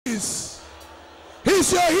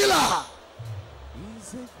is your healer.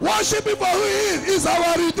 Worship him for who he is. He's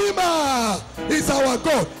our Redeemer. He's our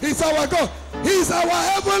God. He's our God. He's our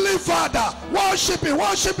Heavenly Father. Worship him,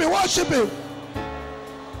 worship him, worship him.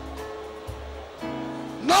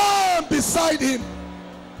 None beside him.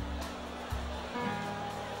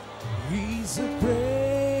 He's a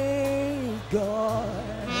great God.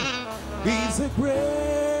 He's a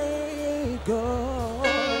great God.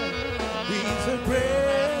 He's a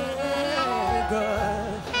great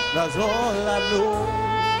God. That's all I know.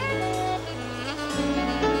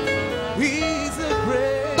 He's a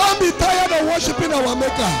great. Don't be tired of worshiping our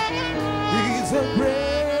Maker. He's a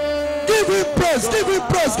great. Give him praise, give him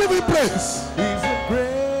praise, give him praise. He's a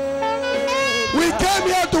great. We came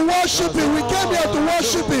here to worship him. We came here to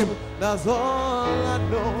worship him. That's all I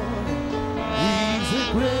know. He's a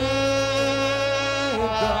great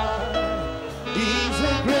God. He's a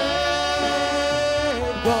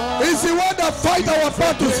great God. He's the one that fight our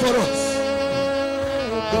battles for us.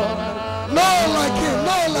 Not like him,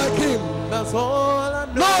 not like him. That's all I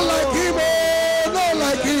know. Not like him, oh, not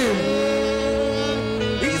like him.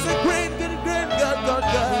 He's a great, great, great God, God,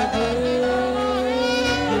 God.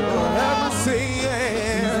 You'll have to say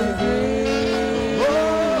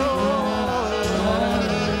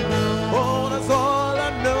oh, that's all I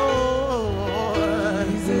know.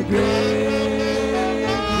 He's a great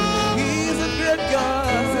God.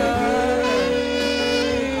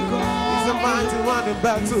 He's a mighty one in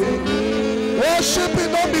battle. Worship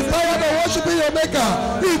him, don't be tired of worshiping your Maker.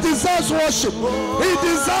 He deserves worship. He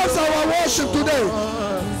deserves our worship today.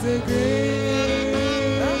 He's a great.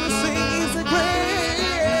 He's a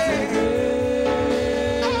great.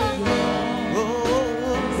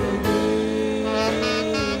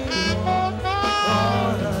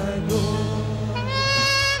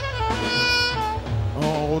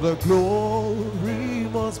 All the glory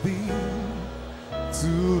must be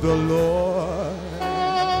to the Lord.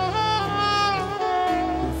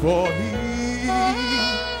 For he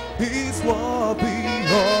is worthy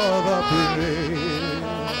of the praise.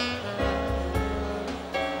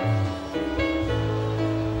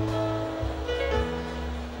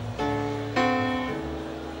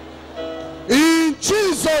 In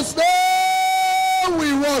Jesus' name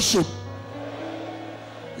we worship.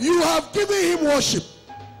 You have given him worship.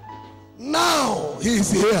 Now he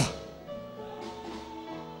is here.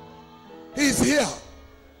 He is here.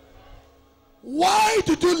 Why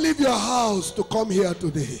did you leave your house to come here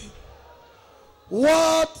today?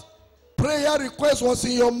 What prayer request was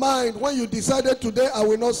in your mind when you decided today I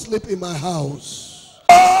will not sleep in my house?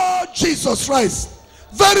 Oh, Jesus Christ.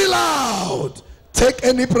 Very loud. Take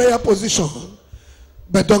any prayer position,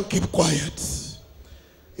 but don't keep quiet.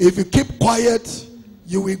 If you keep quiet,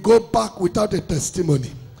 you will go back without a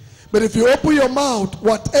testimony. But if you open your mouth,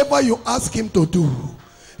 whatever you ask him to do,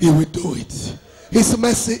 he will do it. His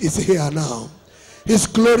mercy is here now. His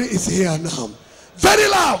glory is here now. Very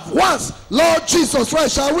loud. Once, Lord Jesus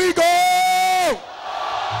Christ, shall we go?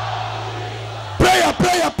 Prayer,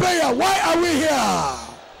 prayer, prayer. Why are we here?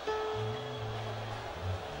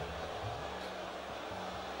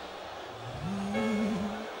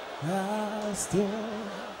 He has done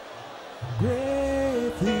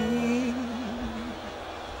great things.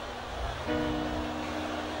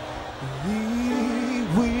 He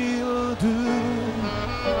will do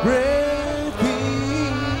great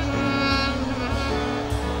things.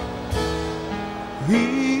 He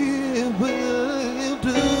will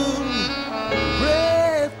do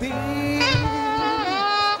great things.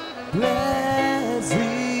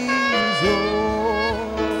 Blessings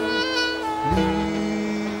all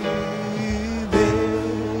leading.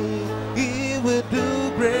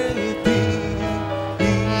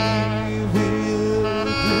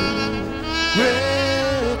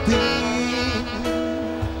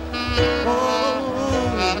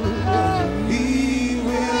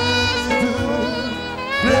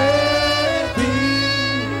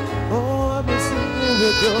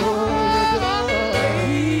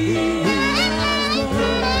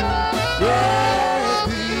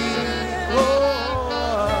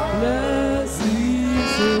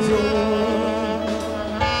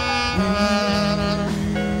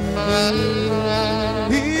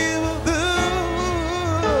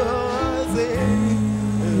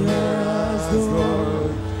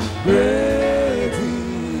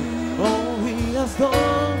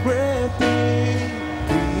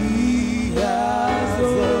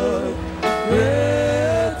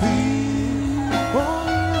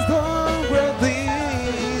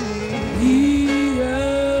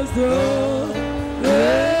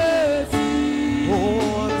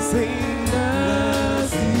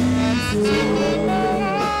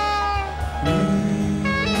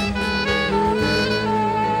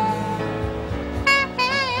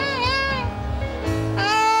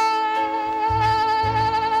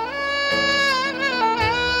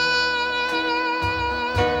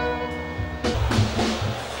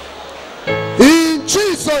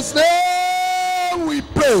 Jesus' name we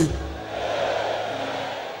pray.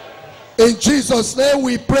 In Jesus' name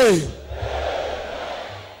we pray.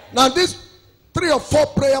 Now these 3 or 4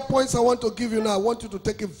 prayer points I want to give you now, I want you to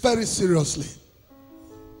take it very seriously.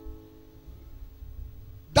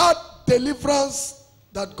 That deliverance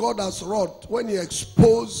that God has wrought when he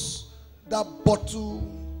exposed that bottle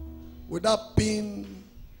with that pin,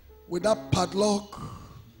 with that padlock,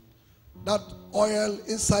 that oil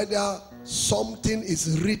inside there, something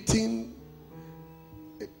is written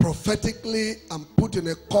prophetically and put in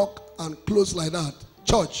a cork and closed like that.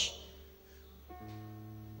 Church,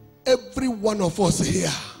 every one of us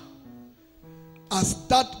here, as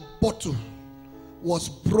that bottle was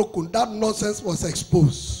broken, that nonsense was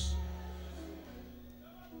exposed,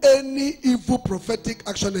 any evil prophetic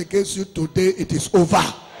action against you today, it is over.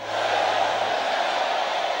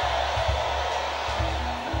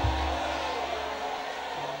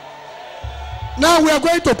 Now we are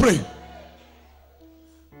going to pray.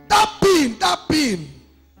 That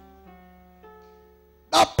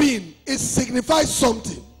pin, it signifies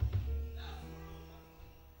something.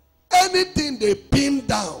 Anything they pin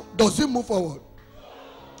down, does it move forward?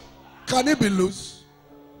 Can it be loose?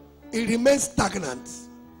 It remains stagnant.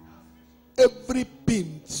 Every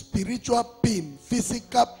pin, spiritual pin,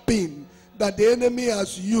 physical pin that the enemy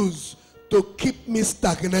has used to keep me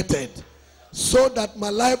stagnated, so that my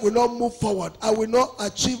life will not move forward, I will not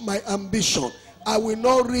achieve my ambition, I will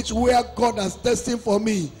not reach where God has destined for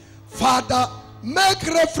me. Father, make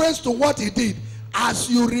reference to what he did. As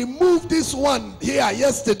you remove this one here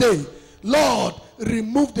yesterday, Lord,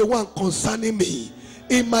 remove the one concerning me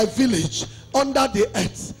in my village, under the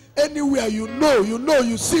earth, anywhere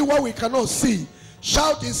you see what we cannot see.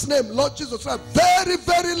 Shout his name, Lord Jesus Christ, very,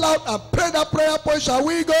 very loud, and pray that prayer point. Shall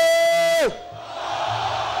we go?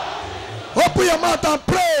 Open your mouth and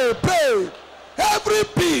pray, pray. Every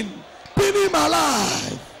pin in my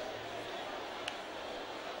life,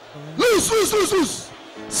 loose.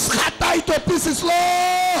 Scatter it to pieces,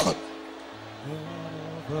 Lord.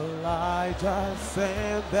 Elijah,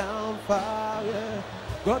 send down fire.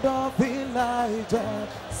 God of Elijah,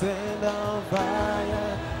 send down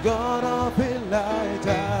fire. God of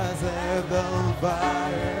Elijah, send down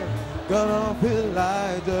fire. God of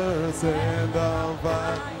Elijah, send down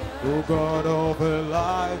fire. Oh God of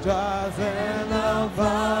Elijah, send down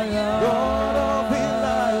fire. God of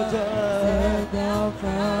Elijah, send down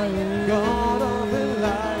fire. God of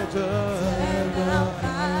Elijah, send down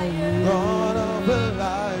fire. God of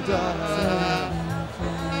Elijah, send down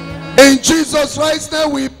fire. In Jesus Christ's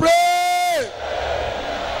name we pray.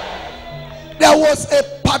 There was a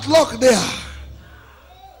padlock there.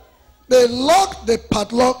 They locked the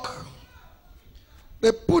padlock.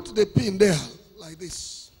 They put the pin there like this.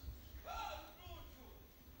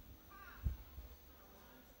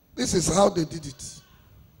 This is how they did it.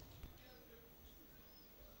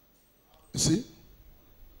 You see?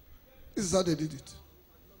 This is how they did it.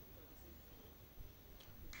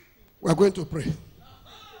 We are going to pray.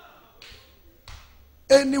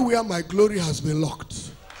 Anywhere my glory has been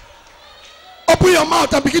locked, open your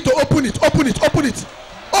mouth and begin to open it. Open it. Open it.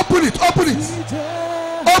 Open it. Open it.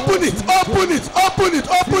 Open it. Open it. Open it.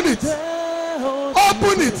 Open it.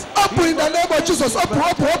 Open it. Open in the name of Jesus. Open.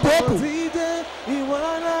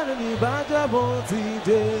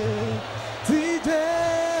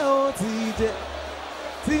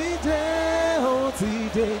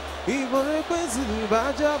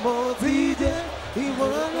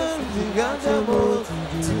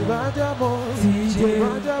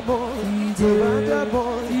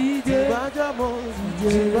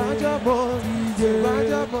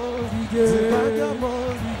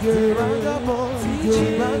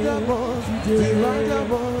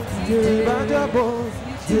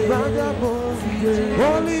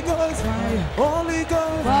 Holy Ghost, Holy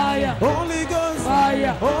Ghost, fire, Holy Ghost,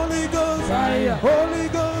 fire, Holy Ghost, fire, Holy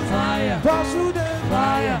Ghost, fire, pursue them,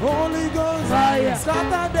 fire, Holy Ghost, fire,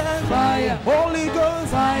 scatter them, fire, Holy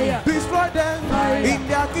Ghost, fire, destroy them, fire, in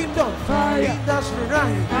their kingdom, fire, in the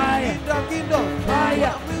shrine, fire, in the kingdom,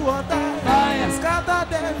 fire, fire, scatter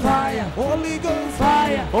them, fire, Holy Ghost,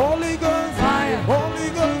 fire, Holy Ghost, fire, Holy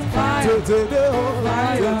Ghost, fire, to the whole,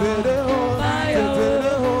 fire, to the whole, fire, to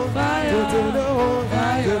the whole, fire, to the whole,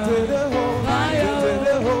 fire, to the whole, fire, to the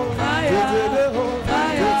whole, fire, to the whole, fire, to the whole,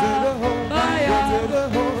 fire, to the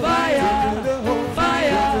whole, fire, to the whole, fire, to the whole, fire,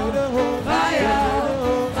 to the whole, fire, to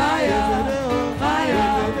the whole, fire, to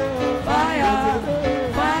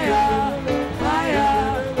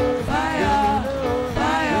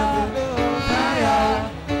the whole, fire, to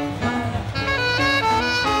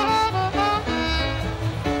the whole,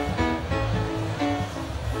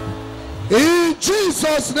 in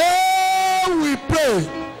Jesus' name we pray.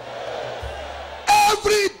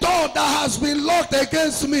 Every door that has been locked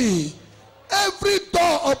against me, every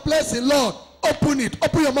door of blessing, Lord, open it.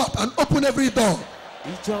 Open your mouth and open every door.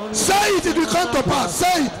 Say it, it will come to pass.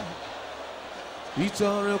 Say it. Every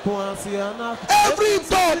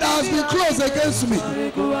door that has been closed against me,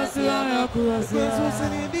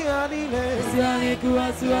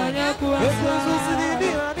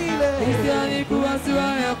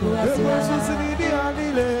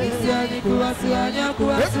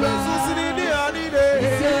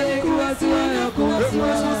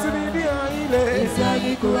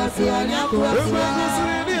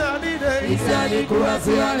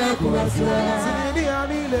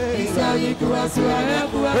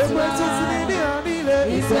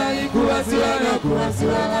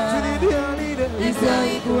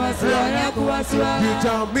 You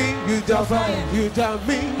tell me, you tell fire, you tell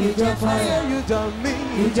me, you tell fire, you tell me,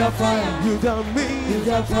 you tell fire, you tell me, you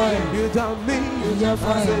tell fire,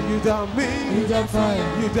 you tell me, you tell fire,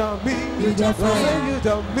 you tell me, you tell fire, you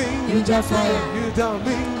tell me, you tell fire, you tell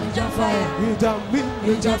me, you tell fire, you tell me, you tell fire, you tell me,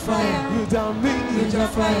 you tell fire, you tell me, you tell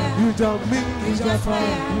fire, you tell me, you tell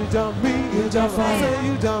fire, you tell me, you tell fire,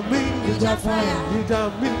 you tell me, you tell fire, you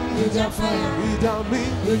tell me, you tell fire, you tell me,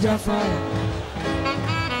 you tell fire.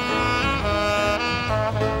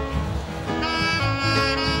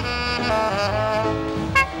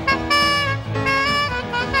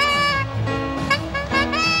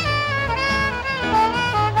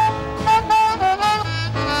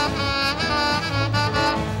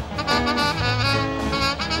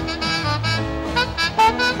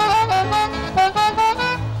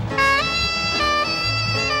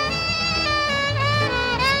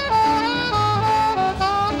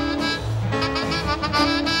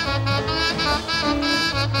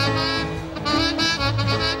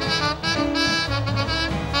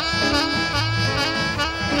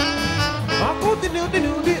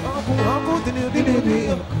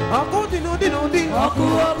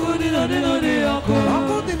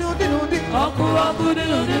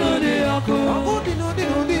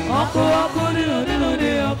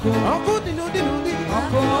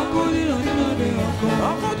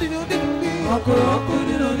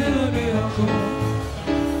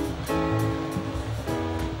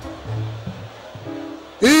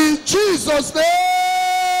 In Jesus'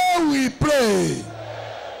 name we pray.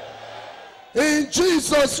 In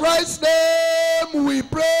Jesus Christ's name we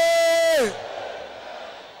pray.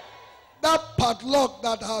 That padlock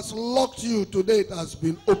that has locked you today, it has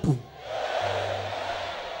been opened.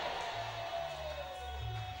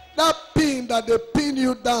 That pin that they pin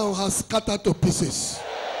you down has scattered to pieces.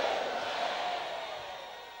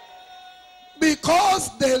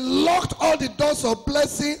 Because they locked all the doors of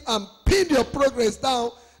blessing and pinned your progress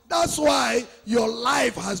down, that's why your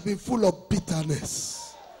life has been full of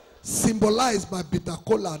bitterness. Symbolized by bitter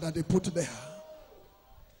cola that they put there.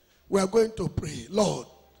 We are going to pray. Lord,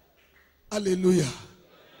 hallelujah.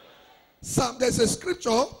 There's a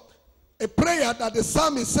scripture, a prayer that the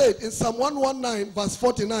psalmist said in Psalm 119 verse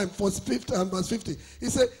 49 verse 50 and verse 50. He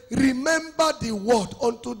said, remember the word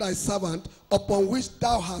unto thy servant upon which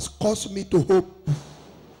thou hast caused me to hope.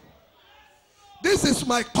 This is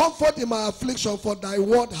my comfort in my affliction, for thy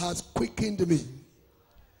word has quickened me.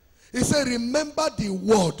 He said, remember the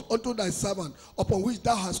word unto thy servant upon which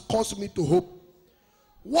thou hast caused me to hope.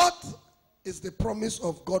 What is the promise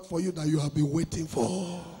of God for you that you have been waiting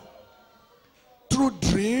for? Through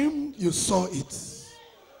dream, you saw it.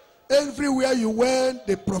 Everywhere you went,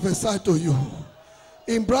 they prophesied to you.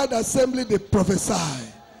 In Bride Assembly, they prophesied.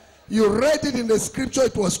 You read it in the scripture,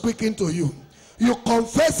 it was quickened to you. You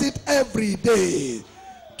confess it every day.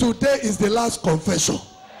 Today is the last confession.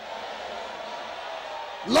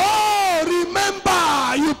 Lord,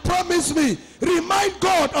 remember, you promised me. Remind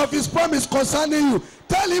God of his promise concerning you.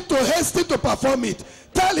 Tell him to hasten to perform it.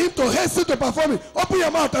 Tell him to hasten to perform it. Open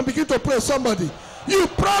your mouth and begin to pray somebody. You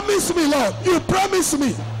promised me, Lord. You promised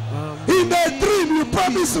me. In a dream, you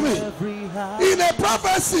promised me. In a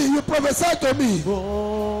prophecy, you prophesied to me.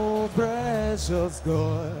 Oh, precious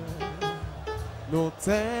God. No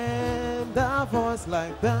tender voice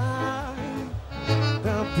like thine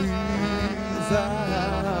can please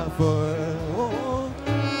our voice. Oh,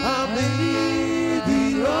 I need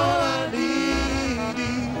thee, oh, I need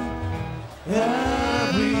thee.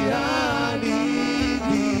 Every I need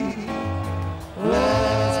thee.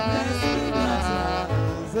 Bless me,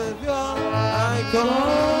 Savior, I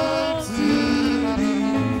come to thee.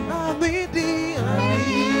 I need thee, I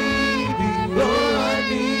need thee, oh, I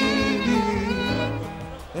need thee.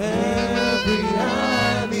 Every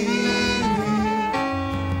I need thee.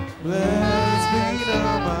 Bless me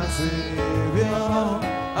now, my Savior.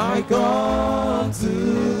 I come to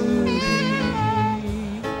thee.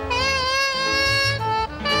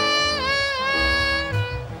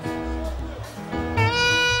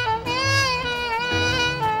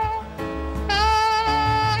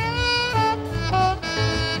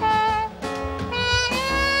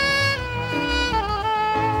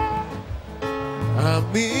 I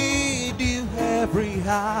need you every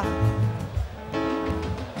hour,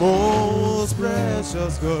 most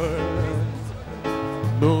precious girl.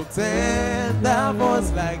 No tender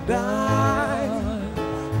voice like thine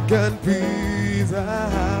can please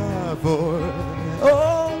our voice.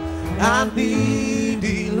 Oh, I need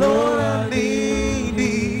thee, Lord, I need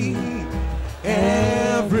thee.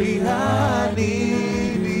 Every I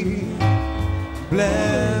need thee.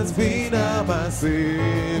 Blessed be thou my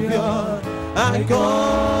Savior. I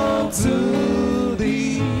come to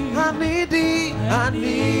thee. I need thee,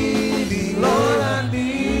 Lord, I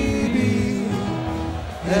need thee.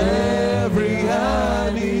 Every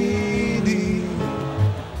I need thee.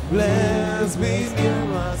 Blessed be thou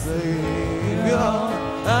my Savior.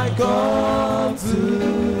 I come to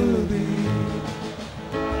thee.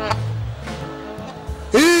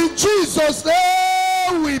 In Jesus'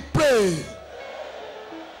 name we pray.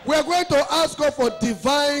 We are going to ask God for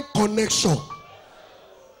divine connection.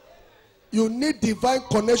 You need divine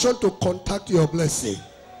connection to contact your blessing.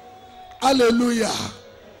 Hallelujah.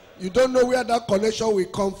 You don't know where that connection will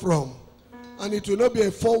come from. And it will not be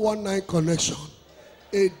a 419 connection.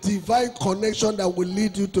 A divine connection that will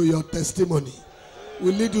lead you to your testimony.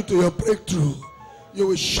 Will lead you to your breakthrough. You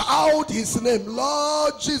will shout his name,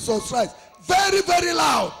 Lord Jesus Christ, very, very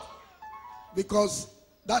loud. Because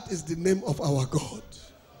that is the name of our God.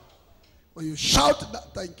 When you shout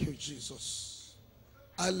that, thank you, Jesus.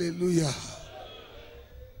 Hallelujah.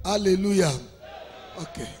 Hallelujah.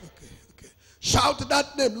 Okay. Shout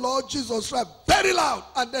that name, Lord Jesus Christ, very loud.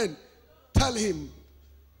 And then tell him,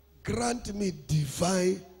 grant me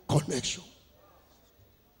divine connection.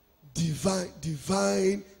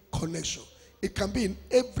 Divine connection. It can be in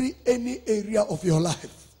any area of your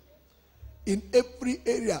life. In every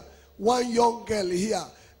area. One young girl here,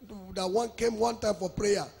 that one came one time for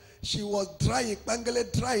prayer. She was drying,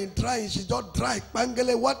 drying. She just dry.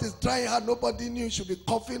 What is drying her? Nobody knew. She'd be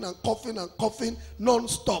coughing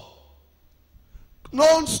non-stop.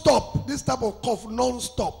 Non-stop. This type of cough,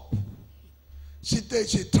 non-stop. She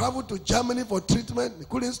traveled to Germany for treatment.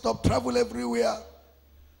 Couldn't stop, travel everywhere.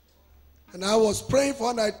 And I was praying for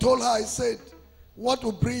her, and I told her, I said, what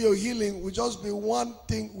will bring your healing will just be one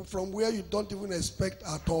thing from where you don't even expect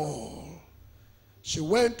at all. She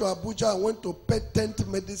went to Abuja and went to patent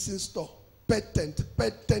medicine store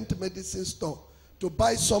to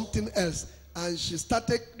buy something else. And she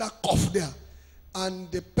started that cough there.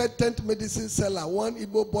 And the patent medicine seller, one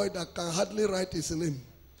Igbo boy that can hardly write his name,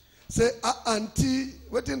 say, auntie,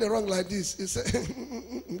 what in the wrong like this? He said,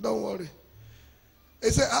 don't worry.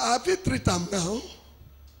 He said, have you treated them now?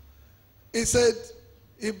 He said,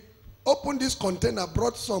 he opened this container,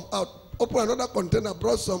 brought some out. Open another container,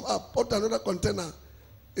 brought some up. Put another container.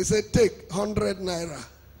 He said, take 100 naira.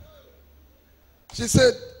 She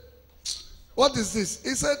said, what is this?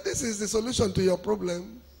 He said, this is the solution to your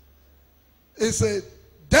problem. He said,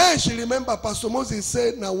 then she remembered Pastor Moses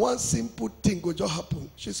said, now one simple thing will just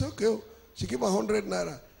happen. She said, okay. She gave 100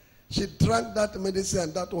 naira. She drank that medicine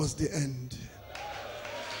and that was the end.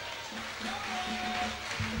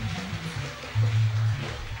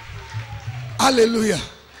 Hallelujah.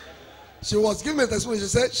 She was given a testimony. She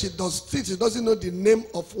said she doesn't know the name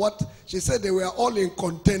of what. She said they were all in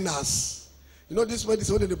containers. You know this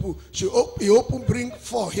medicine, what did they put? He opened, bring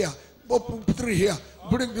 4 here, open 3 here,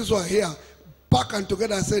 bring this one here, pack and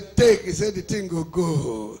together and said, take. He said the thing will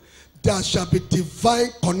go. There shall be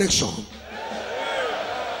divine connection.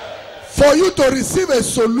 For you to receive a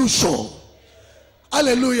solution.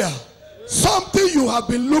 Hallelujah. Something you have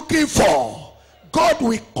been looking for. God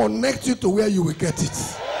will connect you to where you will get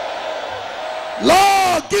it.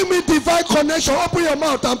 Lord, give me divine connection. Open your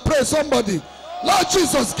mouth and pray, somebody. Lord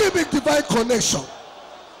Jesus, give me divine connection.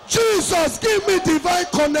 Jesus, give me divine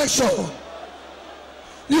connection.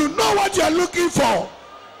 You know what you are looking for.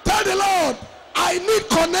 Tell the Lord, I need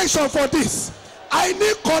connection for this. I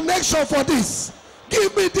need connection for this.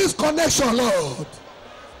 Give me this connection, Lord.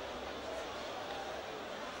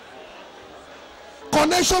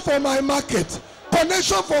 Connection for my market.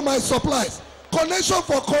 Connection for my supplies. Connection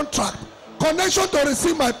for contract. Connection to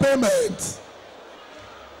receive my payment.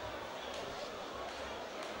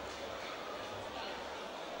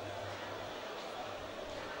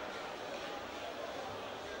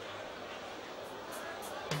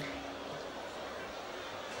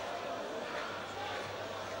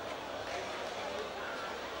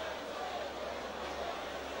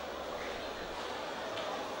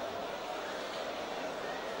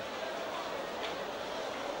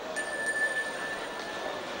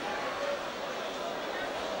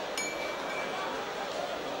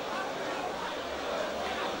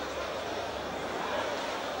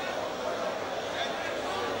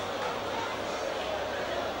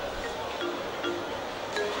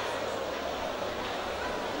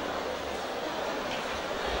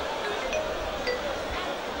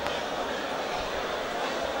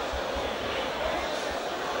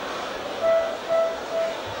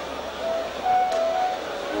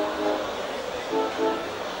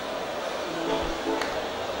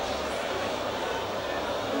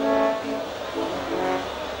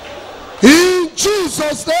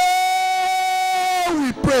 Jesus' name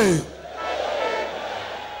we pray.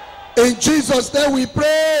 In Jesus' name we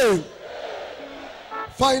pray.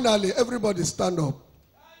 Finally, everybody stand up.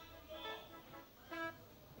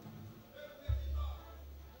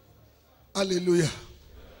 Hallelujah.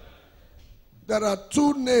 There are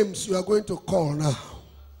two names you are going to call now.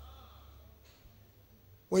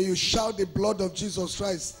 When you shout the blood of Jesus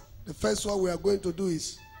Christ, the first one we are going to do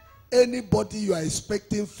is anybody you are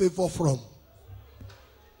expecting favor from.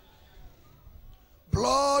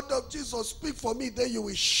 Blood of Jesus, speak for me. Then you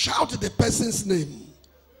will shout the person's name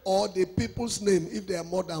or the people's name if there are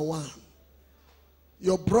more than one.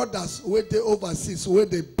 Your brothers, where they overseas, where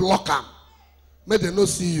they block them, may they not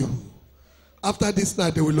see you. After this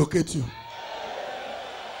night, they will locate you.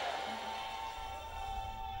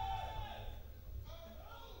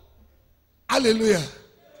 Hallelujah.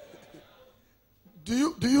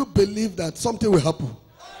 Do you believe that something will happen?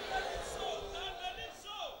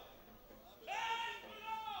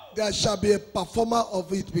 There shall be a performer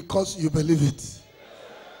of it because you believe it.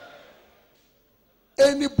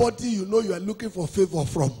 Anybody you know you are looking for favor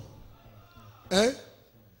from.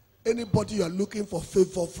 Anybody you are looking for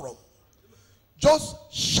favor from. Just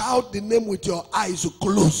shout the name with your eyes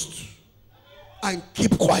closed and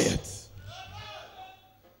keep quiet.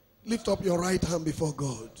 Lift up your right hand before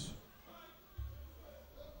God.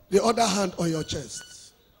 The other hand on your chest.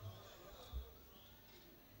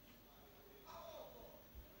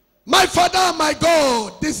 My Father, my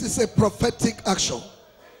God, this is a prophetic action.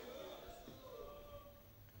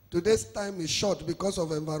 Today's time is short because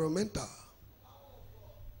of environmental.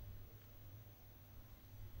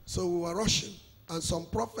 So we were rushing. And some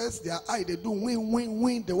prophets, their eye, they do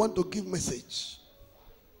win. They want to give message.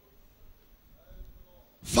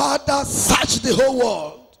 Father, search the whole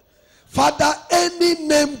world. Father, any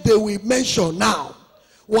name they will mention now,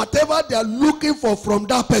 whatever they are looking for from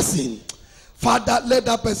that person, Father, let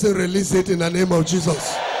that person release it in the name of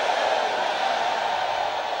Jesus.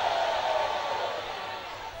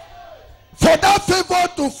 For that favor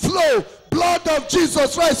to flow, blood of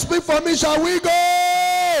Jesus Christ, speak for me, shall we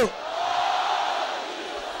go?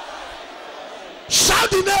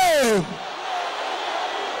 Shout the name.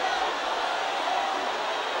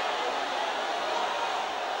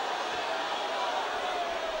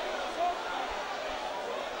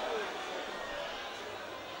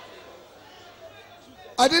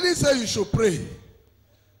 I didn't say you should pray.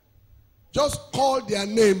 Just call their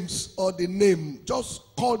names or the name.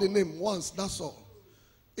 Just call the name once, that's all.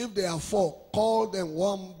 If there are 4, call them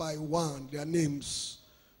one by one, their names,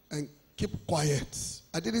 and keep quiet.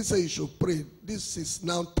 I didn't say you should pray. This is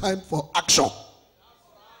now time for action.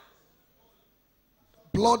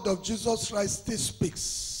 Blood of Jesus Christ still speaks.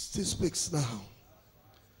 Still speaks now.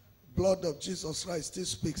 Blood of Jesus Christ still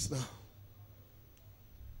speaks now.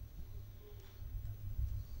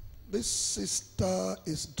 This sister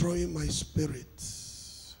is drawing my spirit.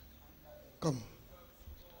 Come.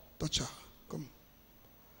 Touch her. Come.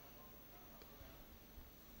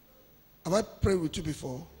 Have I prayed with you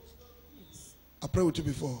before? Yes. I prayed with you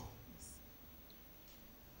before.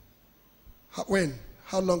 Yes. When?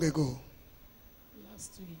 How long ago?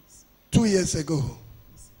 Last 2 years. 2 years ago.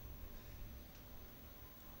 Yes.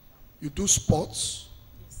 You do sports?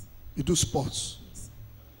 Yes. You do sports? Yes.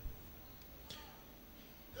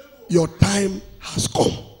 Your time has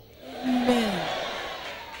come. Amen.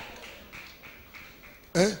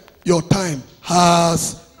 Your time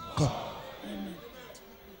has come. Amen.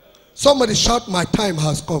 Somebody shout, my time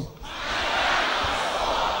has come.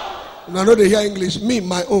 And I know they hear English. Me,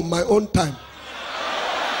 my own time.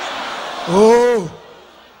 Oh.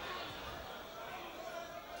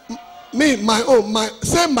 Me, my own,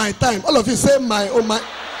 say my time. All of you say my own, my.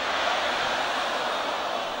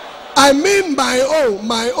 I mean my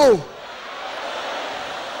own.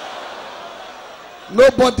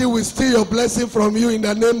 Nobody will steal your blessing from you in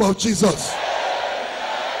the name of Jesus.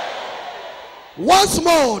 Once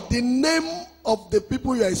more, the name of the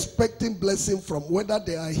people you are expecting blessing from, whether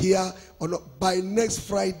they are here or not, by next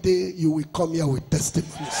Friday, you will come here with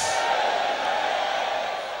testimonies.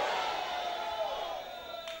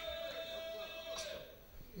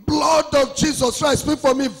 Blood of Jesus Christ, speak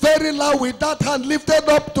for me very loud with that hand lifted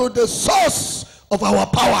up to the source of our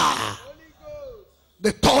power.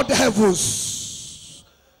 The third heavens.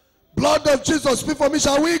 Blood of Jesus, speak for me,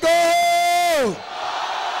 shall we go?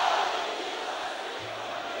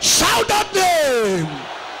 Shout that name.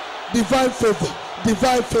 Divine favor,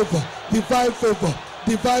 divine favor, divine favor,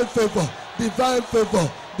 divine favor, divine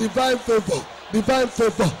favor, divine favor, divine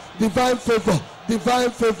favor, divine favor, divine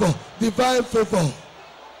favor, divine favor.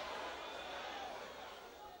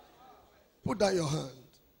 Put down your hand.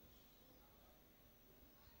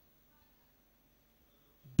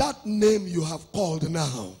 That name you have called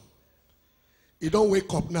now, you don't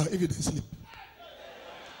wake up now if you didn't sleep.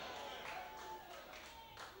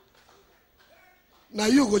 Now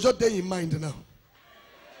you go just there in mind now.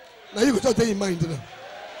 Now you go just there in mind now.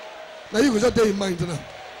 Now you go just there in mind now.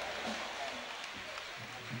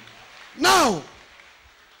 Now,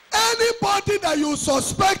 anybody that you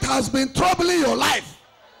suspect has been troubling your life,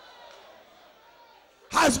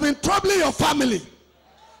 has been troubling your family,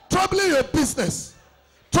 troubling your business,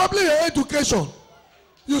 troubling your education,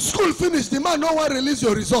 your school finished, the man no one release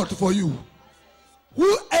your result for you.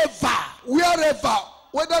 Whoever, wherever,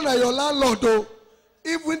 whether na your landlord or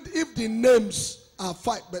even if the names are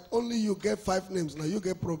 5, but only you get 5 names, now you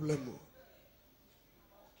get problem.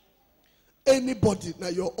 Anybody, now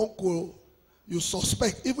your uncle, you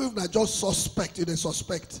suspect, even if not just suspect, you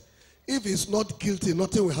suspect. If he's not guilty,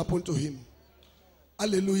 nothing will happen to him.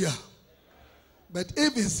 Hallelujah. But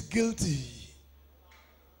if he's guilty,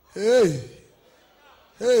 hey,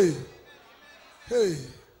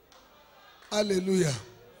 hallelujah.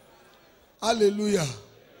 Hallelujah.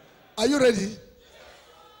 Are you ready?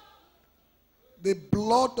 The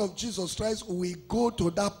blood of Jesus Christ will go to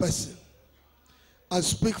that person and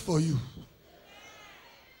speak for you.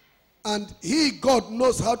 And he, God,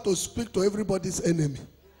 knows how to speak to everybody's enemy.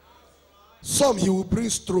 Some he will bring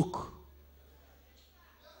stroke.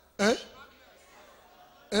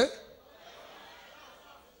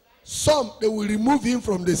 Some they will remove him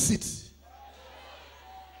from the seat.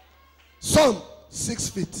 Some 6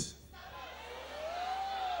 feet.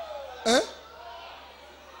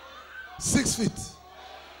 6 feet.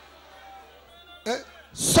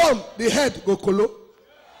 Some the head go kolo.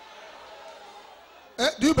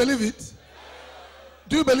 Do you believe it?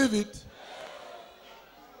 Do you believe it?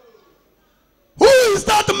 Who is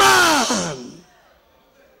that man?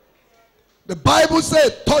 The Bible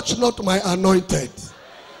said, touch not my anointed.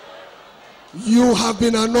 You have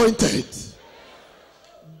been anointed.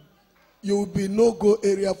 You will be no-go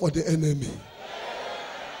area for the enemy.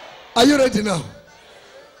 Are you ready now?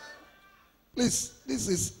 Please, this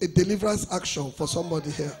is a deliverance action for somebody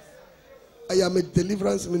here. I am a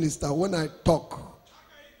deliverance minister. When I talk,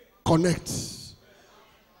 connect.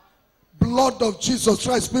 Blood of Jesus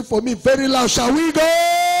Christ, speak for me very loud. Shall we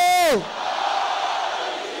go?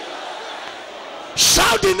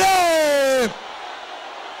 Shout the name.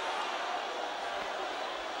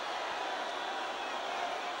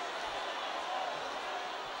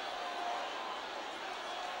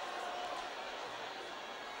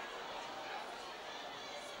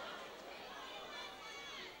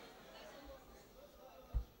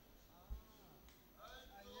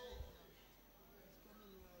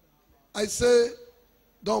 I say,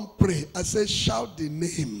 don't pray. I say, shout the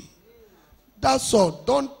name. That's all.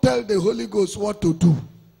 Don't tell the Holy Ghost what to do.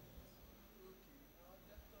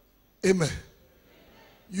 Amen.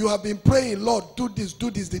 You have been praying, Lord, do this,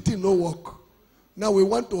 the thing no work. Now we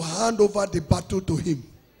want to hand over the battle to him.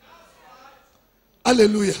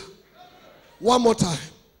 Hallelujah. One more time.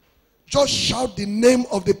 Just shout the name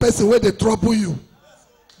of the person where they trouble you.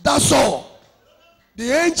 That's all.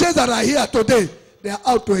 The angels that are here today, they are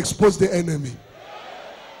out to expose the enemy.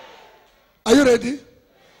 Are you ready?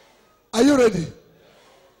 Are you ready?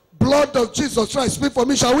 Blood of Jesus Christ, speak for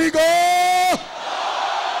me. Shall we go?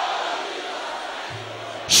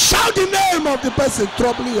 Shout the name of the person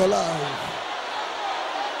troubling your life.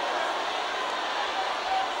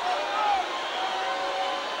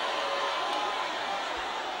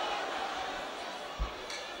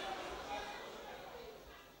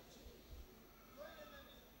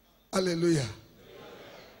 Hallelujah.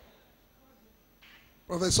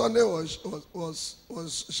 Prophet Sunday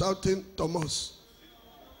was shouting Thomas.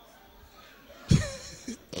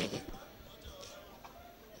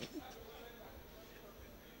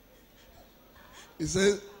 He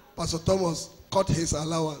said Pastor Thomas cut his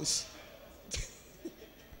allowance.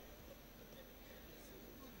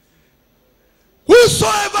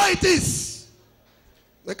 Whosoever it is,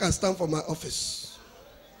 they can stand for my office.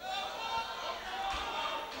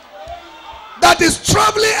 That is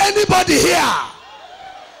troubling anybody here.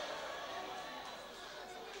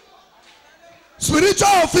 Spiritual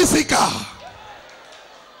or physical.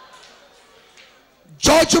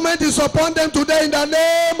 Judgment is upon them today in the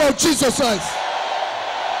name of Jesus Christ.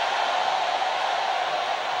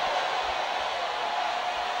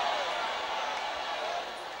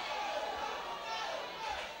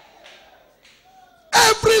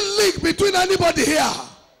 Every link between anybody here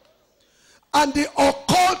and the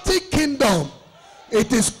occultic kingdom,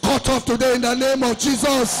 it is cut off today in the name of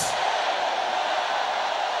Jesus.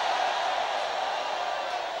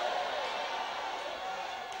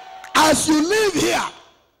 As you live here,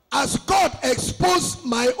 as God exposed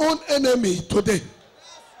my own enemy today,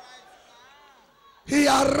 he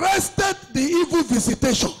arrested the evil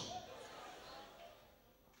visitation.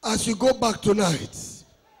 As you go back tonight,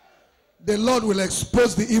 the Lord will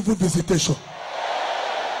expose the evil visitation.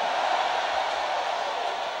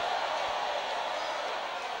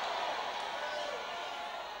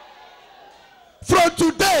 From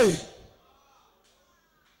today,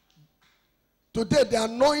 the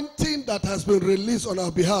anointing that has been released on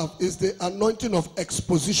our behalf is the anointing of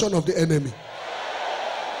exposition of the enemy.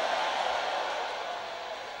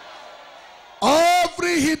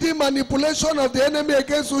 Every hidden manipulation of the enemy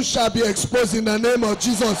against you shall be exposed in the name of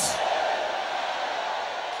Jesus.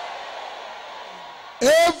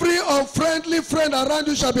 Every unfriendly friend around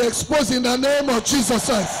you shall be exposed in the name of Jesus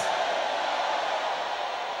Christ.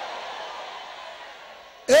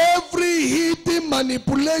 Every hidden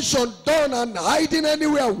manipulation done and hiding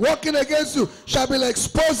anywhere, working against you, shall be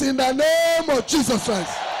exposed in the name of Jesus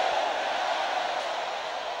Christ.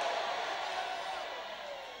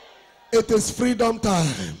 It is freedom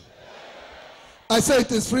time. I say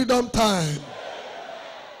it is freedom time.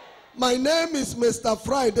 My name is Mr.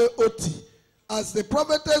 Friday Oti. As the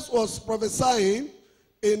prophetess was prophesying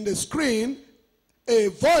in the screen, a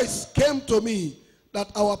voice came to me that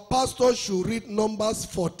our pastor should read Numbers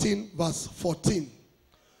 14 verse 14.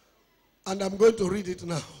 And I'm going to read it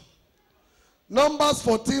now. Numbers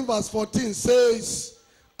 14 verse 14 says,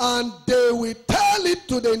 and they will tell it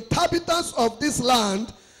to the inhabitants of this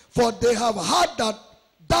land, for they have heard that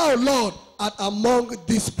thou, Lord, art among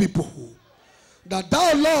these people, that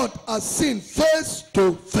thou, Lord, hast seen face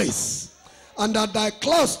to face, and that thy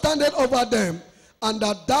cloud standeth over them, and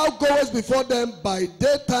that thou goest before them by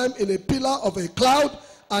daytime in a pillar of a cloud,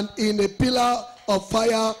 and in a pillar of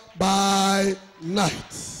fire by night.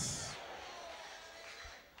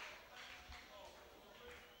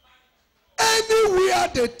 Anywhere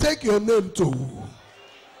they take your name to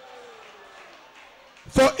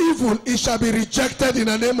for evil, it shall be rejected in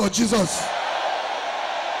the name of Jesus.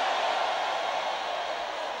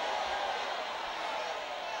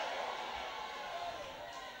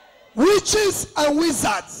 Witches and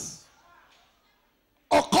wizards,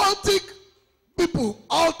 occultic people,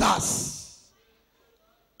 altars,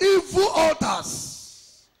 evil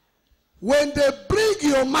altars, when they bring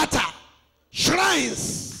your matter,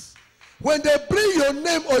 shrines, when they bring your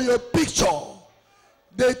name or your picture,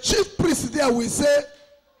 the chief priest there will say,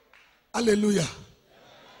 hallelujah.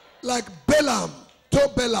 Like Balaam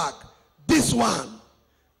told Balak, this one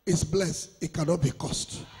is blessed, it cannot be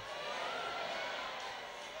cursed.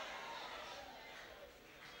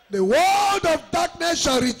 The world of darkness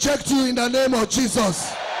shall reject you in the name of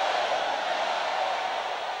Jesus.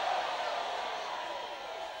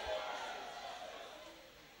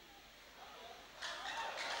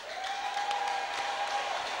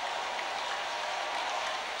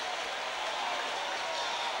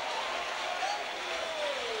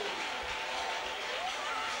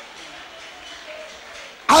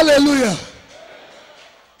 Hallelujah.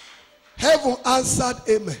 Heaven answered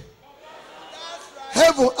amen.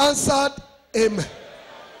 Heaven answered amen.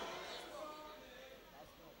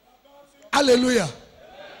 Hallelujah.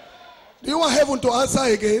 Do you want heaven to answer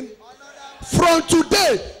again? From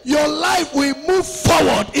today, your life will move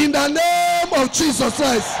forward in the name of Jesus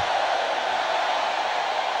Christ.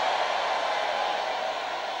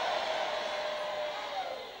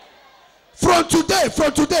 From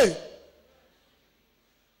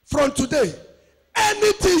today,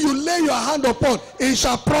 anything you lay your hand upon, it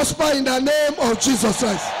shall prosper in the name of Jesus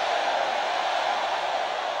Christ.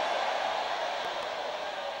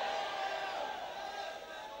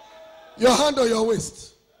 Your hand on your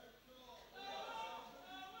waist.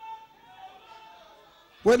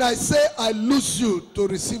 When I say I lose you to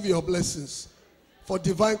receive your blessings for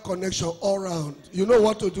divine connection all around, you know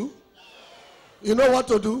what to do? You know what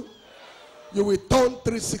to do? You will turn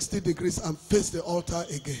 360 degrees and face the altar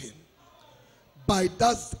again. By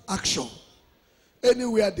that action,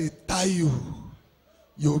 anywhere they tie you,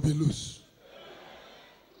 you will be loose.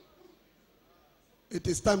 It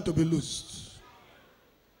is time to be loosed.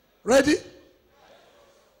 Ready?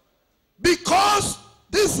 Because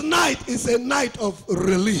this night is a night of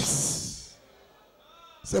release.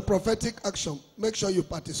 It's a prophetic action. Make sure you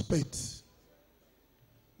participate.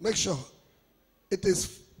 Make sure. It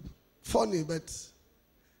is funny, but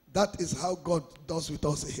that is how God does with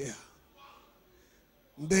us here.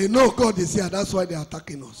 They know God is here. That's why they are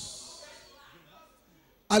attacking us.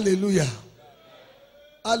 Hallelujah.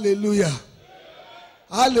 Hallelujah.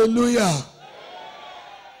 Hallelujah.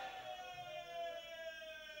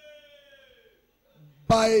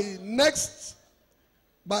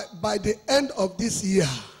 by the end of this year,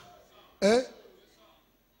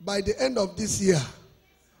 by the end of this year,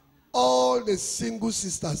 all the single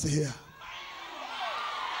sisters here,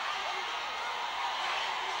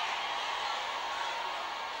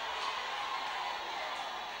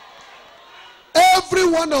 every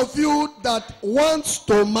one of you that wants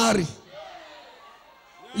to marry,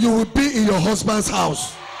 you will be in your husband's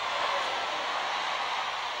house.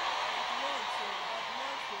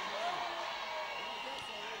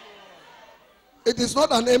 It is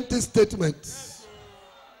not an empty statement.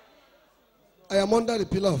 I am under the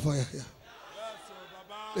pillar of fire here.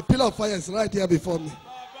 The pillar of fire is right here before me.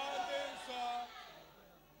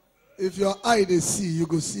 If your eye they see, you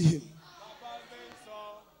go see him.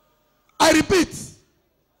 I repeat,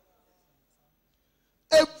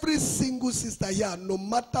 every single sister here, no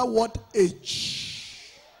matter what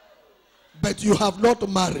age, but you have not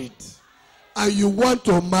married and you want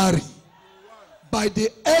to marry, by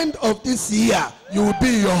the end of this year, you will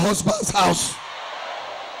be in your husband's house.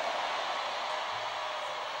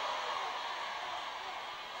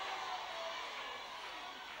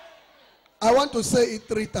 I want to say it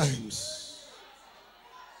 3 times.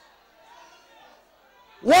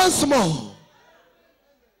 Once more,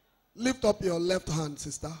 lift up your left hand,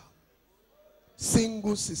 sister.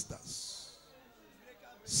 Single sisters.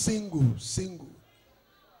 Single.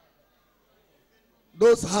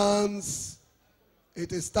 Those hands,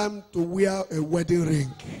 it is time to wear a wedding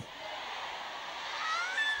ring.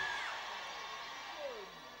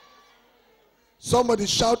 Somebody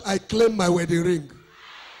shout, I claim my wedding ring.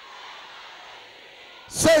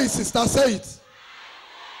 Say it, sister, say it.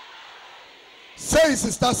 Say it,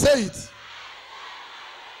 sister, say it.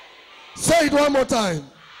 Say it one more time.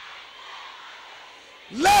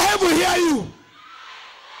 Let heaven hear you.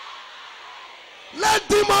 Let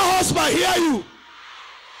demon husband hear you.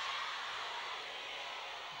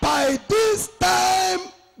 By this time,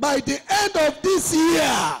 by the end of this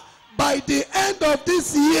year,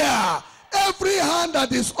 every hand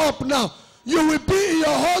that is up now, you will be in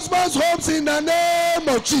your husband's homes in the name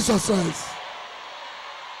of Jesus Christ.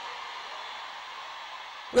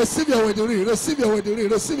 Receive your wedding ring. Receive your wedding ring.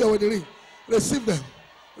 Receive your wedding ring. Receive them.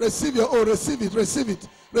 Receive your own. Receive it. Receive it.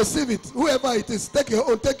 Receive it. Whoever it is, take your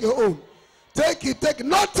own. Take your own. Take it. Take it.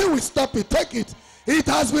 Nothing will stop it. Take it. It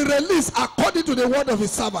has been released according to the word of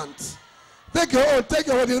his servant. Take your own. Take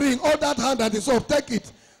your wedding ring. All that hand that is up, take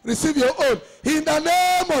it. Receive your own. In the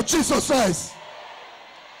name of Jesus Christ.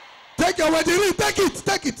 Take your wedding ring. Take it.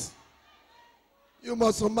 Take it. You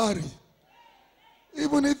must marry.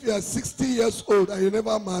 Even if you are 60 years old and you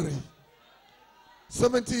never marry,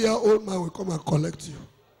 70-year-old man will come and collect you.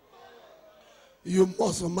 You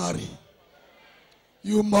must marry.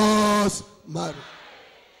 You must marry.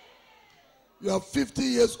 You are 50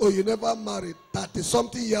 years old, you never married.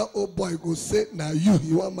 30-something-year-old boy go say, now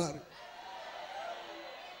you want marry.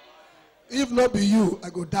 If not be you, I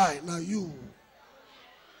go die. Now you.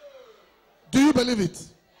 Do you believe it?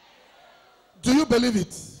 Do you believe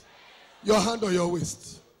it? Your hand on your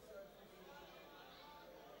waist.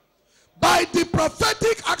 By the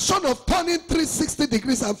prophetic action of turning 360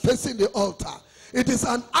 degrees and facing the altar, it is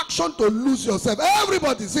an action to lose yourself.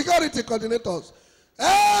 Everybody, security coordinators,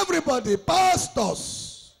 everybody,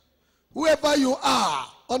 pastors, whoever you are,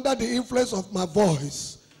 under the influence of my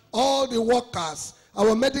voice, all the workers,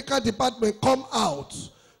 our medical department, come out.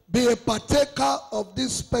 Be a partaker of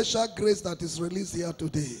this special grace that is released here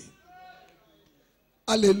today.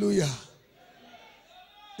 Hallelujah.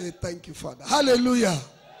 Hey, thank you, Father. Hallelujah.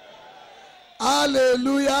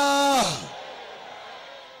 Hallelujah.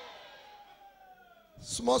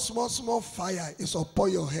 Small fire is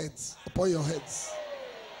upon your heads. Upon your heads.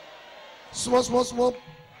 Small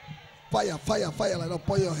fire like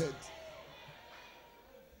upon your head.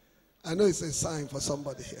 I know it's a sign for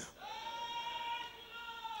somebody here.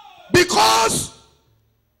 Because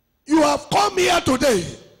you have come here today,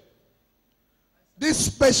 this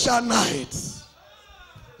special night,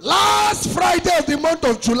 last Friday of the month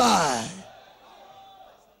of July,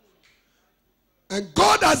 and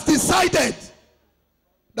God has decided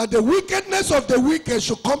that the wickedness of the wicked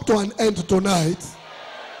should come to an end tonight.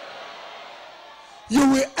 You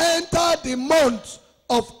will enter the month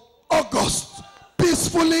of August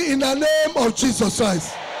peacefully in the name of Jesus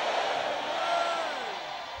Christ.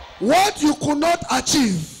 What you could not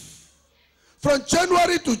achieve from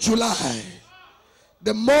January to July,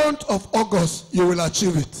 the month of August, you will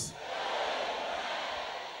achieve it.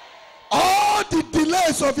 All the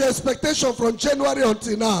delays of your expectation from January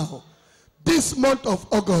until now, this month of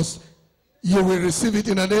August, you will receive it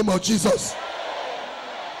in the name of Jesus.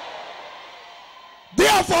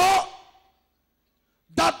 Therefore,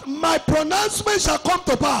 my pronouncement shall come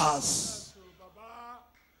to pass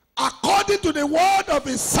according to the word of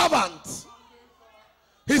his servant.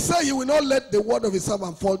 He said he will not let the word of his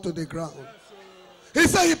servant fall to the ground. He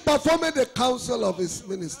said he performed the counsel of his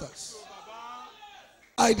ministers.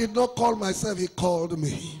 I did not call myself, he called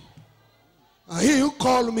me. And he who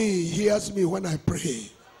called me hears me when I pray.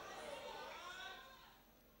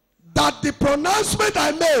 That the pronouncement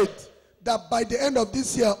I made, that by the end of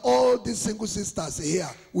this year, all these single sisters here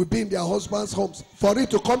will be in their husbands' homes. For it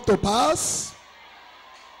to come to pass,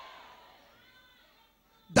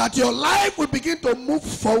 that your life will begin to move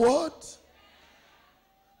forward,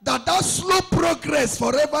 that slow progress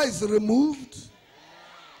forever is removed,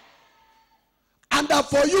 and that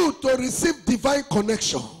for you to receive divine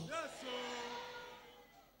connection.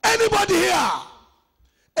 Anybody here,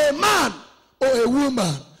 a man or a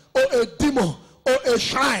woman or a demon or a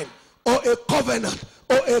shrine or a covenant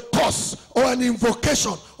or a curse or an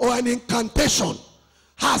invocation or an incantation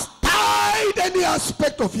has tied any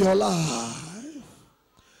aspect of your life,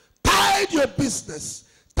 tied your business,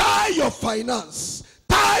 tie your finance,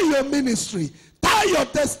 tie your ministry, tie your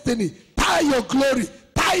destiny, tie your glory,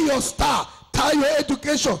 tie your star, tie your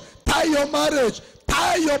education, tie your marriage,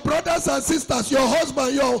 tie your brothers and sisters, your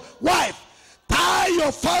husband, your wife, tie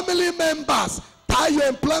your family members, tie your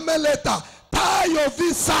employment letter, tie your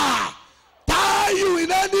visa, tie you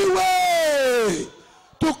in any way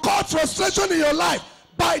to cause frustration in your life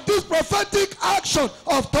by this prophetic action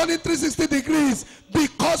of turning 360 degrees,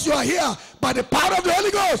 because you are here by the power of the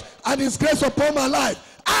Holy Ghost and his grace upon my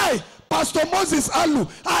life. I, Pastor Moses Alu,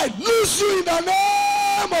 I lose you in the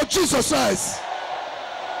name of Jesus Christ.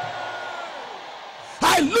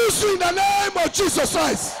 I lose you in the name of Jesus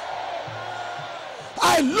Christ.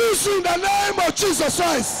 I lose you in the name of Jesus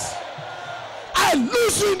Christ. I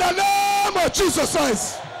lose you in the name of Jesus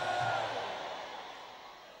Christ.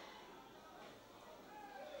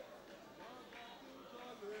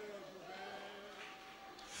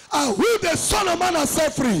 And who the Son of Man has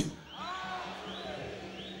set free?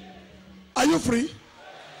 Are you free?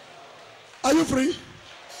 Are you free?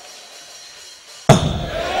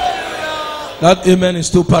 That amen is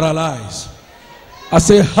too paralyzed. I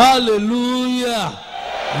say hallelujah.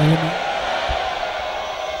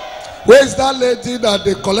 Where is that lady that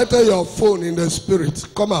they collected your phone in the spirit?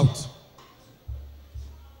 Come out.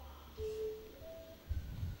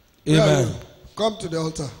 Amen. Come to the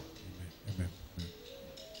altar.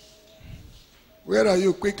 Where are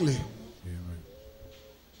you? Quickly.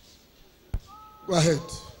 Go ahead.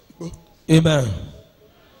 Go. Amen.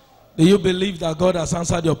 Do you believe that God has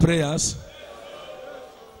answered your prayers?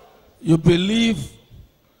 You believe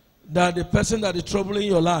that the person that is troubling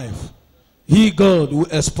your life, he, God, will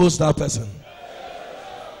expose that person?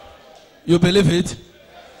 You believe it?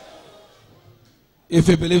 If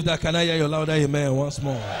you believe that, can I hear your louder amen once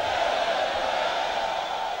more?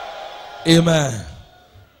 Amen.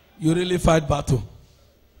 You really fight battle.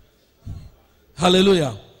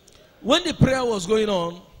 Hallelujah. When the prayer was going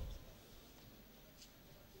on,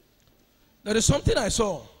 there is something I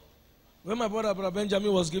saw when my brother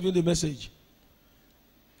Benjamin was giving the message.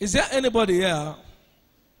 Is there anybody here?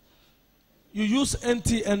 You use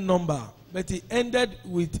NTN number, but it ended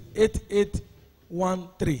with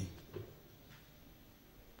 8813.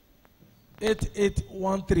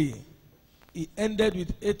 8813. It ended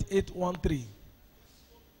with 8813.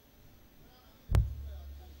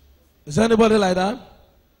 Is there anybody like that?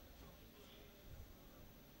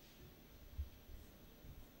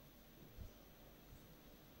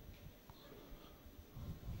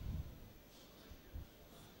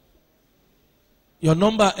 Your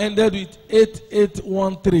number ended with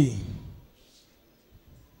 8813.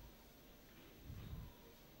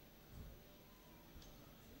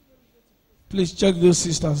 Please check those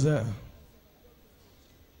sisters there.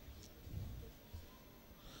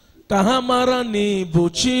 Tahamara ni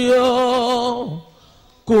buchio,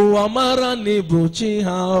 kuamara ni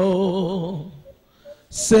buchihao,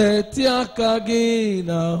 setia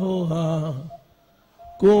kagina hoha,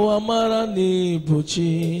 kuamara ni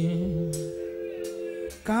buchi.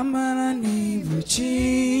 Kamara ni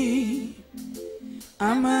buchi,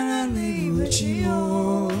 amara ni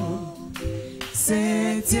buchio,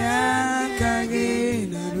 setia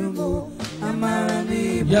kagina rumo, amara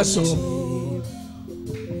ni buchi. Yes, sir.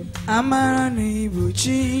 Amara ni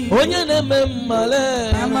buchi, onye na-eme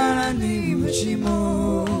mmale. amara ni buchi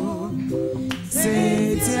mo,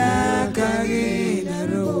 setia kagina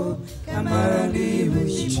rumo, amara ni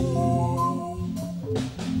buchi.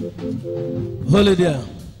 Hold it there.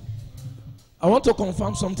 I want to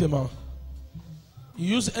confirm something, man.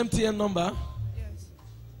 You use MTN number? Yes.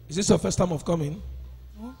 Is this your first time of coming?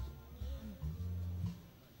 No.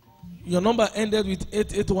 Your number ended with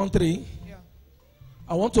 8813. Yeah.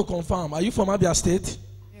 I want to confirm. Are you from Abia State?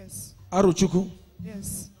 Yes. Aruchuku?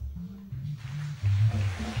 Yes.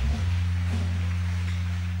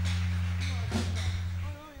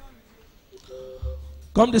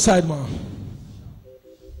 Come this side, man.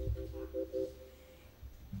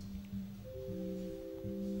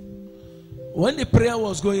 When the prayer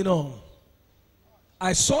was going on,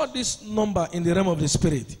 I saw this number in the realm of the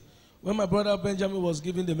spirit. When my brother Benjamin was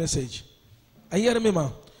giving the message. Are you hearing me,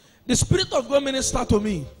 man? The Spirit of God ministered to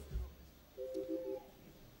me.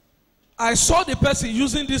 I saw the person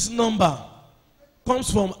using this number.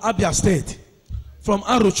 Comes from Abia State. From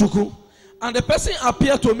Aruchuku. And the person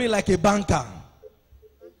appeared to me like a banker.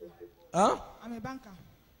 Huh? I'm a banker.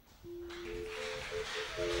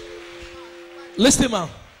 Listen, man.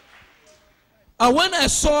 And when I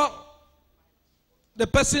saw the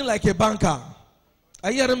person like a banker,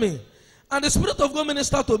 are you hearing me? And the Spirit of God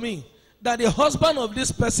ministered to me that the husband of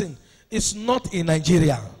this person is not in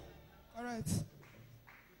Nigeria. Correct.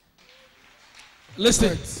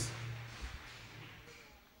 Listen. Correct.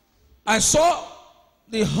 I saw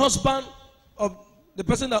the husband of the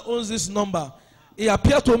person that owns this number. He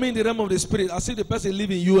appeared to me in the realm of the spirit as if the person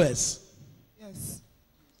live in US. Yes.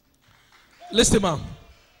 Listen, man.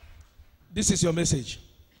 This is your message.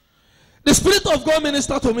 The Spirit of God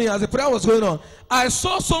ministered to me as the prayer was going on. I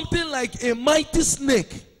saw something like a mighty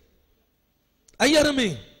snake. Are you hearing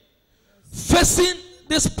me? Facing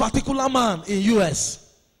this particular man in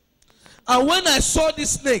US. And when I saw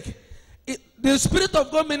this snake, the Spirit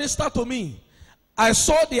of God ministered to me. I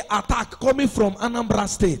saw the attack coming from Anambra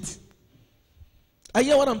State. I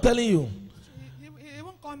hear what I'm telling you. He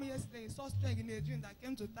even called me yesterday. He saw snake in a dream that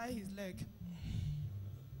came to tie his leg.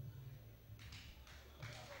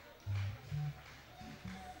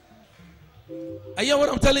 I hear what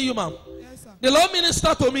I'm telling you, ma'am. Yes, sir. The Lord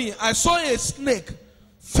ministered to me. I saw a snake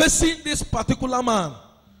facing this particular man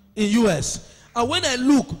in US. And when I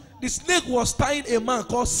look, the snake was tying a man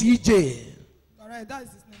called CJ. Correct. That is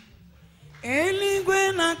his name.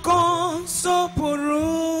 Eligwe na konsopuru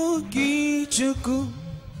gichuku.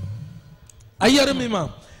 Are you hearing me,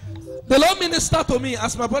 ma'am? The Lord ministered to me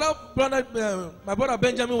as my brother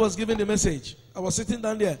Benjamin was giving the message. I was sitting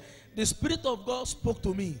down there. The Spirit of God spoke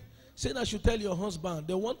to me, saying I should tell your husband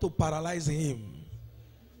they want to paralyze him.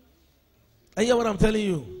 I hear what I'm telling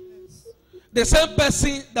you. The same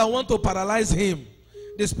person that want to paralyze him,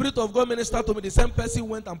 the Spirit of God ministered to me. The same person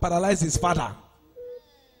went and paralyzed his father.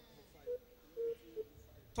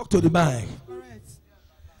 Talk to the mic. Correct.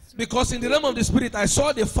 Because in the realm of the spirit, I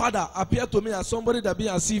saw the father appear to me as somebody that be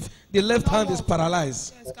as if the left hand is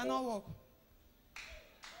paralyzed. Yes, cannot walk.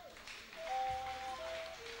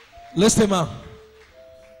 Listen, man.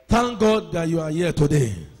 Thank God that you are here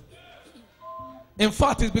today. In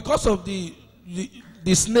fact, it's because of the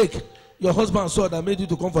snake your husband saw that made you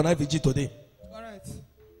to come for IVG today. Correct.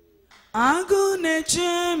 Agune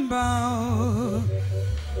chimba,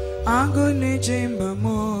 agune chimba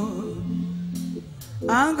mo,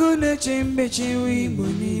 agune chimbe chiwi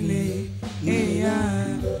bonile,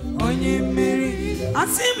 eya onye meri.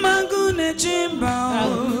 Asim agune chimba,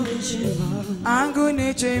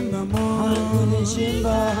 agune chimba mo,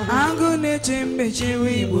 agune chimbe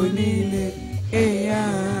chiwi bonile, eya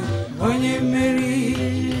onye meri.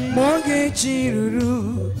 Moge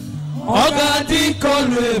chiruru. Ogadi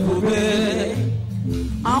kolu ebube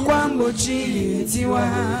Akwa mgbochi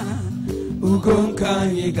tiwa ugo nke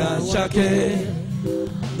anyị ga-achake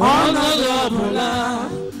ọnọdụ ọbụla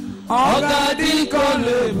ọgadi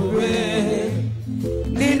kolu ebube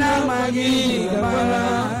ndị na-amaghị gabara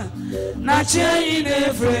na chi anyị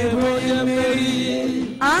na-efe onye mmeri.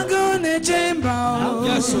 Agụ na-eche mba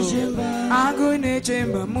agụ na-eche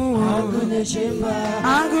mba mụ agụ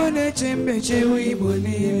na-eche mba echewe Igbo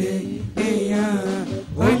niile eya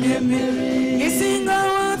onye mmeri. Isi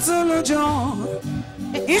ngawa tụlụ jọ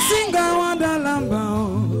isi ngawa dala mba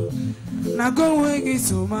na gowe gị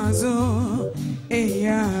so mazụ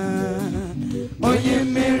eya onye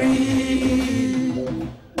mmeri.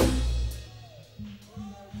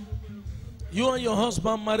 You and your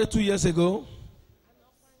husband married 2 years ago?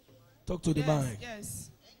 Talk to the mic. Yes.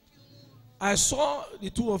 I saw the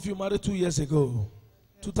two of you married 2 years ago,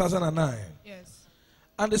 2009. Yes.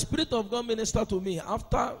 And the Spirit of God ministered to me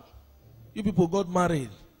after you people got married.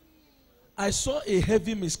 I saw a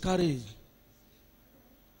heavy miscarriage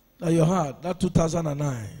that you had, that 2009.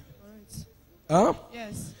 Correct. Huh?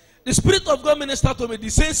 Yes. The Spirit of God ministered to me. The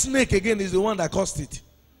same snake again is the one that caused it.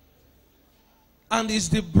 And it's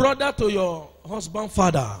the brother to your husband's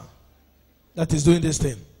father that is doing this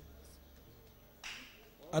thing.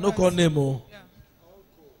 I don't call name. Oh. Yeah.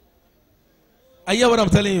 I hear what I'm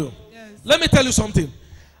telling you. Yes. Let me tell you something.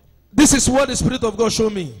 This is what the Spirit of God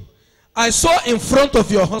showed me. I saw in front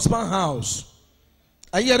of your husband's house.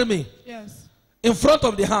 Are you hearing me? Yes. In front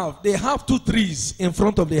of the house, they have 2 trees in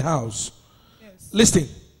front of the house. Yes. Listen,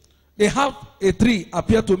 they have a tree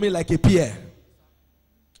appear to me like a pear.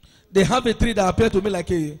 They have a tree that appear to me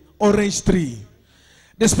like a orange tree.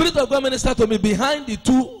 The Spirit of God ministered to me behind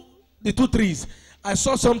the two trees. I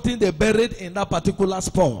saw something they buried in that particular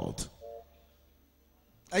spot.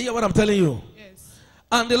 I hear what I'm telling you. Yes.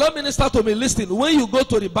 And the Lord ministered to me, listen, when you go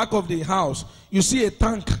to the back of the house, you see a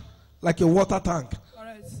tank, like a water tank.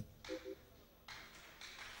 Correct.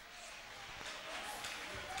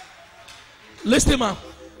 Listen, man.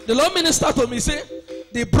 The Lord ministered to me, say,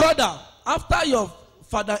 the brother, after your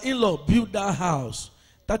father-in-law built that house,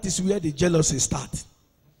 that is where the jealousy starts.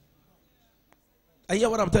 I hear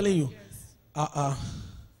what I'm telling you. Yes.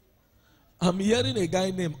 I'm hearing a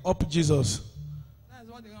guy named Up Jesus. That's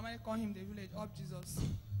what they normally call him, the village, Up Jesus.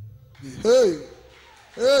 Hey.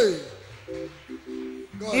 Hey.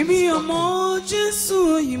 God is Emi talking. omo Jesu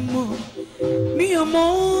oyimo, mi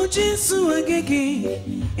omo Jesu agege,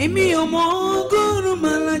 emi omo guru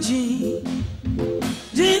malaji,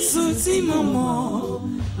 Jesu ti mo mo,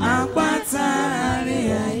 àpáta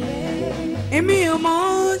ayé. Emi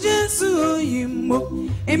omo Jesu oyimo,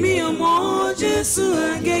 emi omo Jesu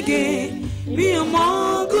agege, mi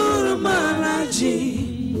omo guru malaji,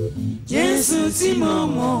 Jesu ti mo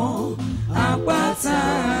mo, àpáta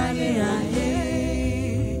ayé.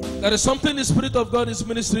 There is something the Spirit of God is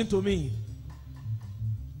ministering to me.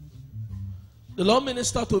 The Lord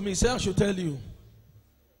ministered to me, say I should tell you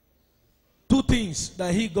 2 things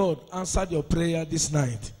that He, God, answered your prayer this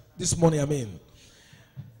night, this morning, I mean.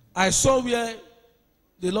 I saw where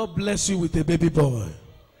the Lord bless you with a baby boy.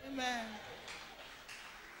 Amen.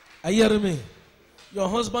 Are you hearing me? Your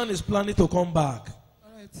husband is planning to come back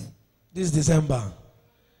Correct. this December.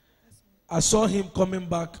 I saw him coming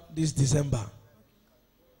back this December.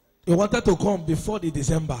 He wanted to come before the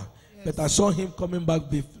December, but I saw him coming back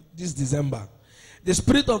this December. The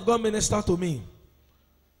Spirit of God ministered to me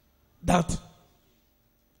that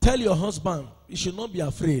tell your husband you should not be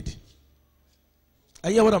afraid.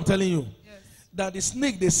 I hear what I'm telling you. Yes. That the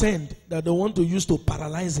snake they send that they want to use to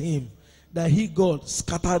paralyze him, that He, God,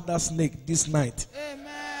 scattered that snake this night. Amen.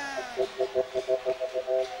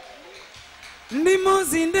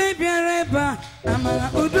 Limozinde biareba, amara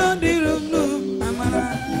udondirunu,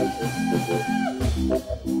 amara.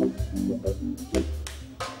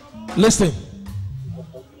 Listen.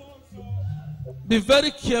 Be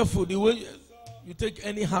very careful the way you take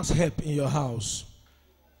any house help in your house.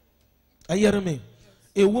 Are you hearing me?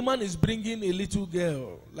 A woman is bringing a little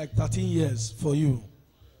girl, like 13 years, for you.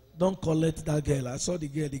 Don't collect that girl. I saw the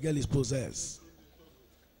girl is possessed.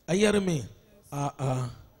 Are you hearing me?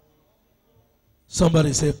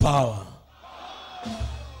 Somebody say power.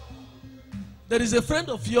 There is a friend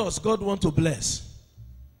of yours God wants to bless.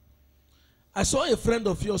 I saw a friend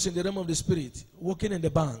of yours in the realm of the spirit working in the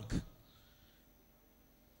bank.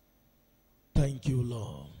 Thank you,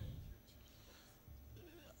 Lord.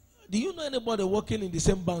 Do you know anybody working in the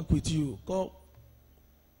same bank with you? Called,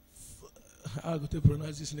 how do you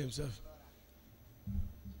pronounce his name, sir?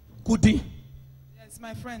 Kudi? Yes,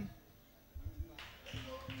 my friend.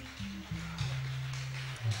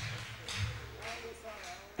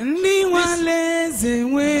 Ndi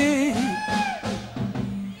walezewe,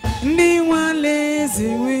 ndi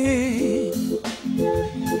walezewe,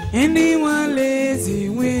 ndi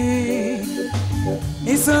walezewe,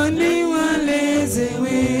 iso ndi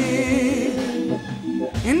walezewe,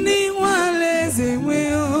 ndi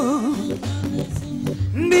walezewe o,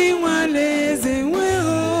 ndi walezewe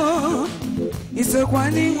o, iso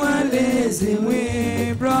kwa ndi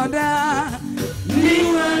walezewe, brother, ndi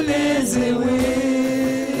walezewe.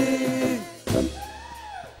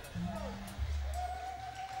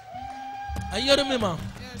 Are you hearing me, ma'am?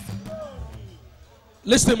 Yes.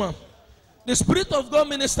 Listen, ma'am. The Spirit of God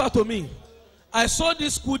ministered to me. I saw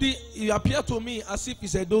this Kudi. He appeared to me as if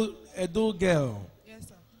he's a doll girl. Yes,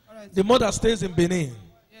 sir. All right. The mother stays in Benin,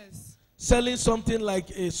 Yes. selling something like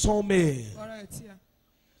a somme. All right. Yeah.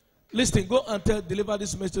 Listen, go and deliver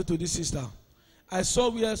this message to this sister. I saw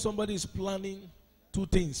where somebody is planning 2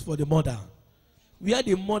 things for the mother. Where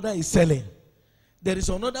the mother is selling, there is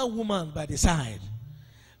another woman by the side.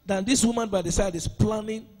 Then this woman by the side is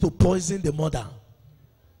planning to poison the mother.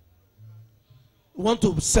 Want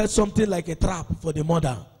to set something like a trap for the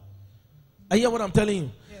mother. I hear what I'm telling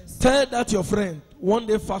you. Yes. Tell that your friend 1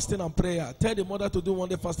 day fasting and prayer. Tell the mother to do 1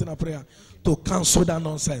 day fasting and prayer to cancel that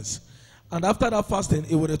nonsense. And after that fasting,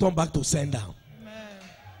 it will return back to sender. Amen.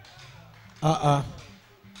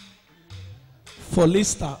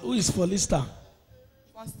 Folista. Who is Folista?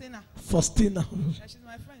 Faustina. Faustina. Yeah, she's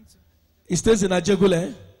my friend too. He stays in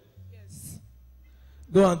Ajegule. Yes.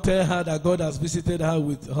 Go and tell her that God has visited her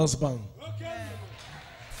with husband. Okay.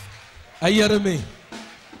 Are you hearing me?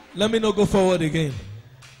 Let me not go forward again.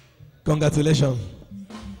 Congratulations.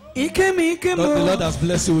 The Lord has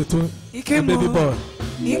blessed you with a baby boy.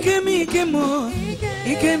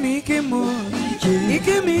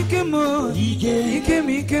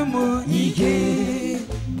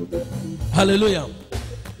 Hallelujah.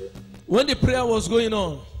 When the prayer was going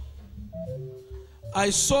on, I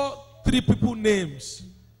saw 3 people's names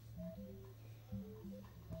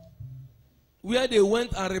where they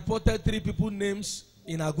went and reported 3 people's names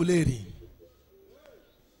in Aguleri.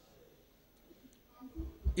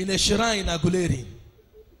 In a shrine in Aguleri.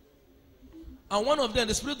 And one of them,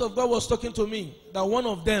 the Spirit of God was talking to me that one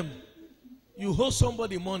of them, you owe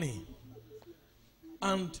somebody money.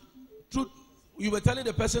 And you were telling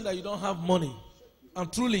the person that you don't have money. And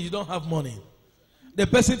truly you don't have money. The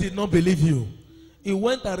person did not believe you. He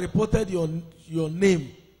went and reported your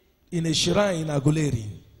name in a shrine in Aguleri.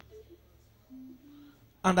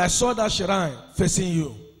 And I saw that shrine facing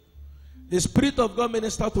you. The Spirit of God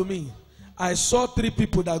ministered to me. I saw 3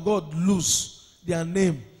 people that God lose their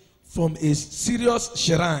name from a serious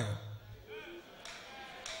shrine.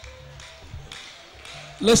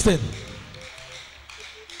 Listen.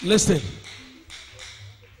 Listen.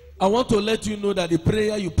 I want to let you know that the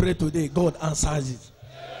prayer you pray today, God answers it.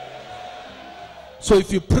 So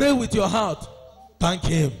if you pray with your heart, thank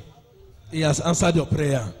Him. He has answered your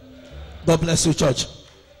prayer. God bless you, church.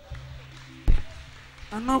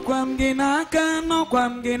 Hallelujah.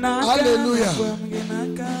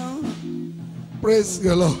 Praise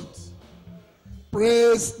the Lord.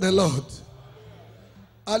 Praise the Lord.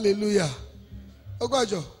 Hallelujah.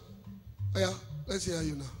 Ogwajo. Yeah, let's hear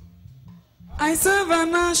you now. I serve a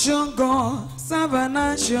nation God, serve a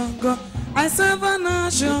nation God. I serve a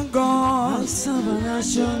nation God, I serve a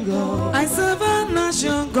nation God. I serve a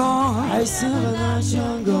nation God, I serve a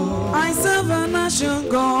nation God. I serve a nation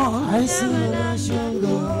God, I serve a nation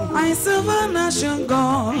God. I serve a nation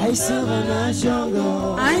God, I serve a nation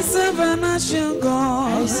God. I serve a nation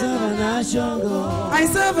God, I serve a nation God. I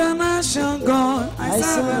serve a nation God, I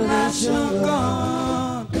serve a nation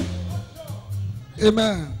God.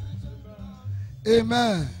 Amen.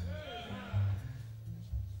 Amen.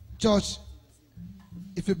 Church,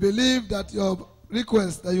 if you believe that your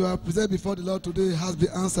request that you have presented before the Lord today has been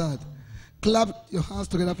answered, clap your hands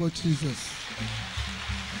together for Jesus.